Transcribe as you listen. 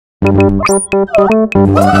What's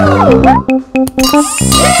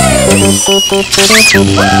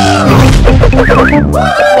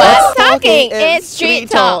talking? It's Street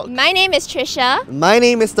Talk. My name is Trisha. My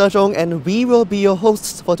name is Dejong, and we will be your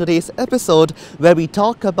hosts for today's episode where we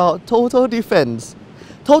talk about total defense.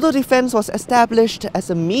 Total defense was established as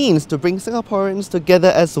a means to bring Singaporeans together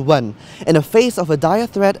as one in the face of a dire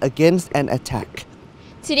threat against an attack.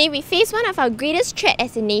 Today we face one of our greatest threats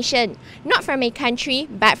as a nation, not from a country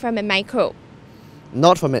but from a microbe.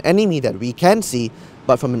 Not from an enemy that we can see,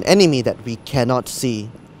 but from an enemy that we cannot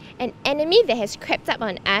see. An enemy that has crept up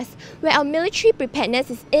on us where our military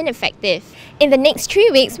preparedness is ineffective. In the next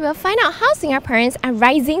 3 weeks, we'll find out how Singaporeans are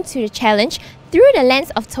rising to the challenge through the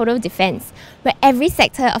lens of total defense, where every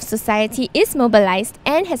sector of society is mobilized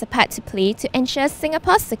and has a part to play to ensure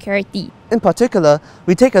Singapore's security. In particular,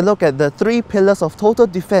 we take a look at the 3 pillars of total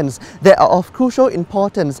defense that are of crucial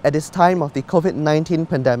importance at this time of the COVID-19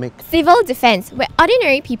 pandemic. Civil defense, where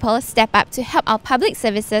ordinary people step up to help our public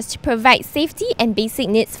services to provide safety and basic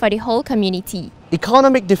needs for the whole community.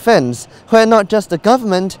 Economic defense, where not just the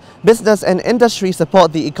government, business and industry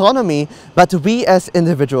support the economy, but we as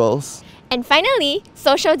individuals. And finally,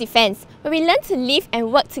 social defense, where we learn to live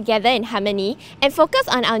and work together in harmony and focus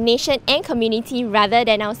on our nation and community rather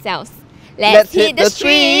than ourselves. Let's hit the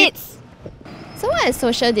streets! So what is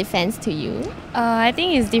social defense to you? I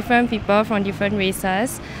think it's different people from different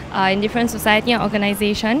races in different society and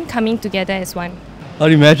organisation coming together as one.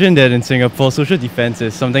 I'd imagine that in Singapore, social defense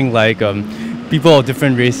is something like people of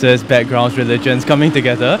different races, backgrounds, religions coming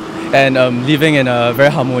together and living in a very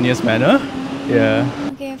harmonious manner. Yeah.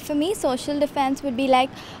 Okay, for me, social defense would be like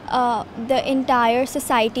the entire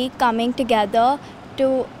society coming together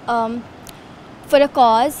to for a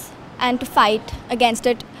cause and to fight against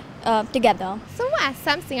it together. So what are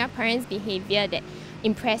some Singaporeans' behaviour that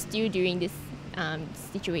impressed you during this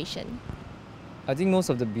situation? I think most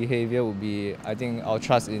of the behaviour would be, our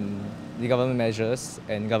trust in the government measures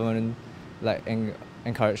and government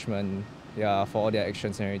encouragement, for all their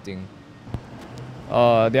actions and everything.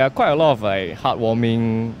 There are quite a lot of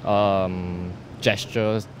heartwarming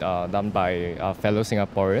gestures done by our fellow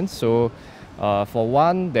Singaporeans. So for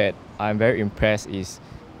one that I'm very impressed is,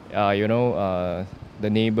 the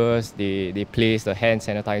neighbours, they place the hand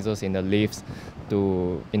sanitizers in the lifts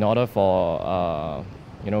in order for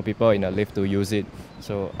people in the lift to use it.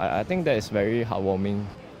 So I think that is very heartwarming.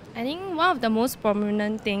 I think one of the most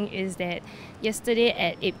prominent thing is that yesterday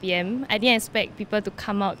at 8 p.m, I didn't expect people to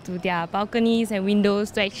come out to their balconies and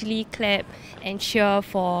windows to actually clap and cheer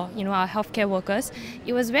for our healthcare workers.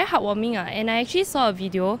 It was very heartwarming, and I actually saw a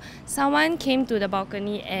video. Someone came to the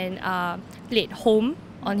balcony and played Home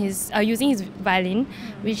on his using his violin,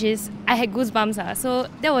 which is, I had goosebumps. So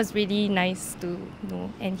that was really nice to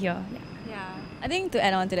know and hear. Yeah, I think to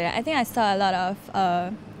add on to that, I think I saw a lot of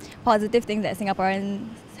positive things that Singaporeans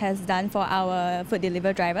has done for our food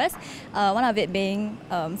delivery drivers. One of it being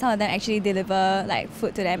some of them actually deliver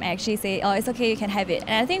food to them and actually say, oh, it's okay, you can have it.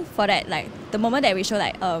 And I think for that, the moment that we show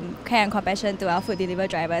care and compassion to our food delivery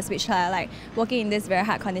drivers, which are working in this very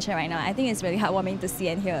hard condition right now, I think it's really heartwarming to see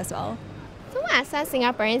and hear as well. So what are some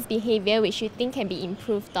Singaporeans' behaviour which you think can be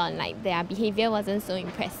improved on, their behaviour wasn't so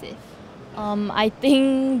impressive? I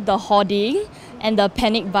think the hoarding and the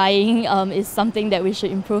panic buying is something that we should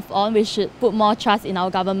improve on. We should put more trust in our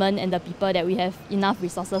government and the people that we have enough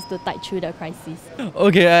resources to tide through the crisis.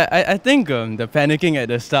 Okay, I think the panicking at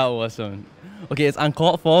the start was okay, it's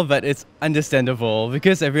uncalled for, but it's understandable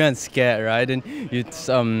because everyone's scared, right? And it's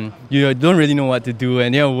you don't really know what to do,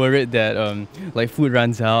 and you're worried that food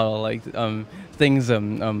runs out or things are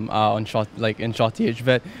on in shortage.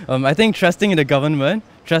 But I think trusting in the government,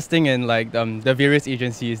 trusting in the various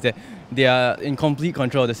agencies that they are in complete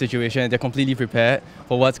control of the situation, they're completely prepared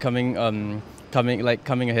for what's coming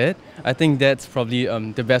ahead. I think that's probably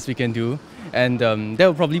the best we can do, and that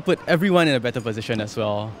will probably put everyone in a better position as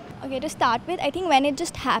well. Okay, to start with, I think when it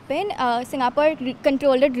just happened, Singapore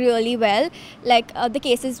controlled it really well. The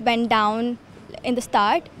cases went down in the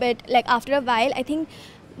start, but after a while, I think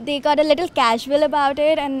they got a little casual about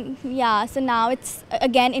it, and so now it's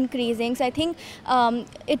again increasing. So I think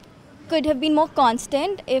it could have been more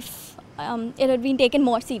constant if it had been taken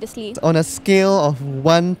more seriously. On a scale of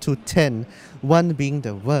 1 to 10, 1 being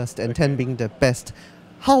the worst and 10 being the best,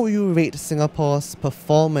 how will you rate Singapore's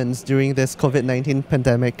performance during this COVID-19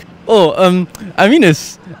 pandemic? I mean,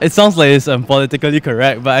 it sounds like it's politically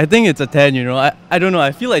correct, but I think it's a 10, I don't know,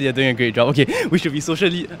 I feel like they're doing a great job. Okay, we should be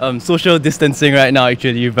social distancing right now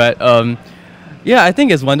actually, but yeah, I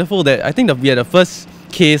think it's wonderful that, I think that we had the first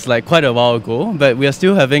case quite a while ago, but we are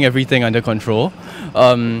still having everything under control.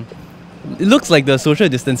 it looks like the social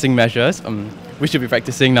distancing measures we should be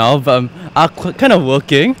practicing now, but are kind of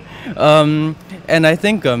working. And I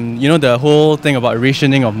think the whole thing about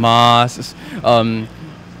rationing of masks,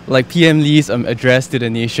 like PM Lee's address to the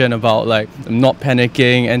nation about like not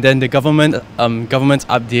panicking, and then the government's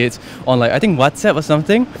updates on like I think WhatsApp or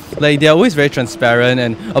something. Like they're always very transparent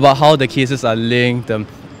and about how the cases are linked.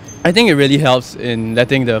 I think it really helps in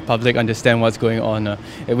letting the public understand what's going on,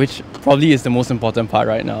 which probably is the most important part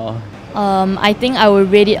right now. I think I will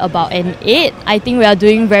rate it about an 8. I think we are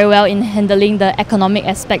doing very well in handling the economic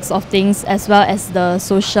aspects of things as well as the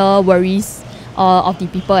social worries of the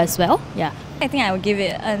people as well. Yeah. I think I would give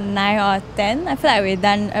it a 9 or 10. I feel like we've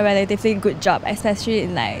done a relatively good job, especially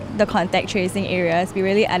in like the contact tracing areas. We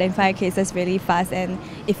really identify cases really fast and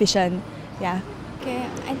efficient. Yeah. Okay,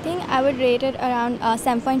 I think I would rate it around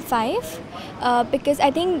 7.5 because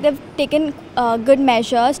I think they've taken good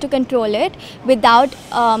measures to control it without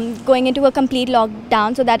going into a complete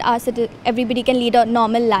lockdown, so that everybody can lead a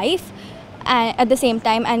normal life at the same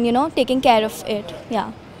time, and taking care of it.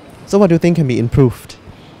 Yeah. So what do you think can be improved?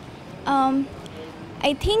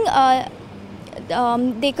 I think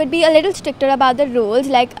they could be a little stricter about the rules,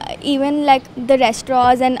 like even like the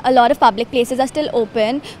restaurants and a lot of public places are still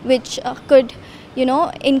open, which could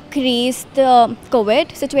increase the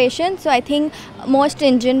COVID situation. So I think more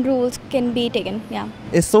stringent rules can be taken. Yeah.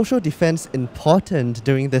 Is social defense important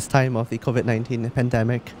during this time of the COVID-19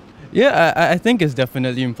 pandemic? Yeah, I think it's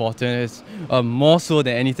definitely important. It's more so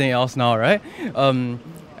than anything else now, right?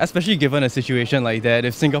 Especially given a situation like that,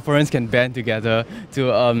 if Singaporeans can band together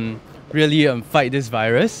to really fight this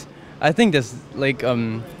virus, I think there's like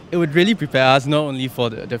it would really prepare us not only for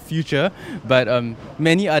the future, but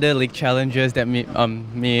many other like challenges that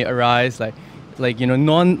may arise, like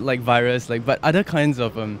non like virus, like but other kinds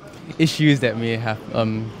of issues that may have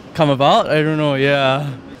come about. I don't know. Yeah.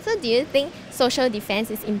 So do you think social defense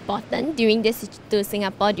is important to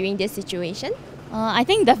Singapore during this situation? I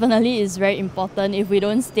think definitely it's very important. If we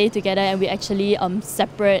don't stay together and we actually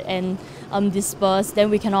separate and disperse, then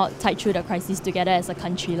we cannot tide through the crisis together as a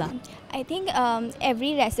country. I think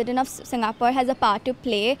every resident of Singapore has a part to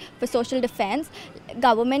play for social defense.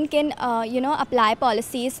 Government can apply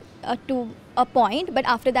policies to a point, but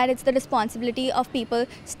after that it's the responsibility of people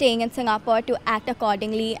staying in Singapore to act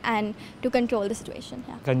accordingly and to control the situation.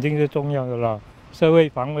 Yeah. 肯定是重要的啦，社会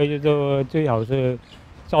防卫就最好是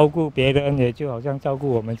照顾别人，也就好像照顾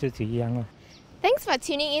我们自己一样了。 Thanks for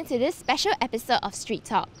tuning in to this special episode of Street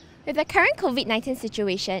Talk. With the current COVID-19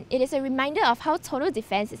 situation, it is a reminder of how total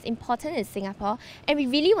defense is important in Singapore, and we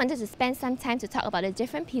really wanted to spend some time to talk about the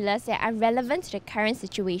different pillars that are relevant to the current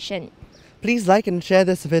situation. Please like and share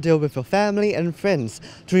this video with your family and friends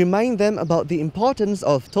to remind them about the importance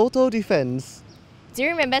of total defense. Do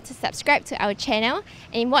remember to subscribe to our channel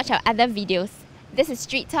and watch our other videos. This is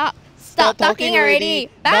Street Talk. Stop talking already.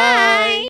 Bye!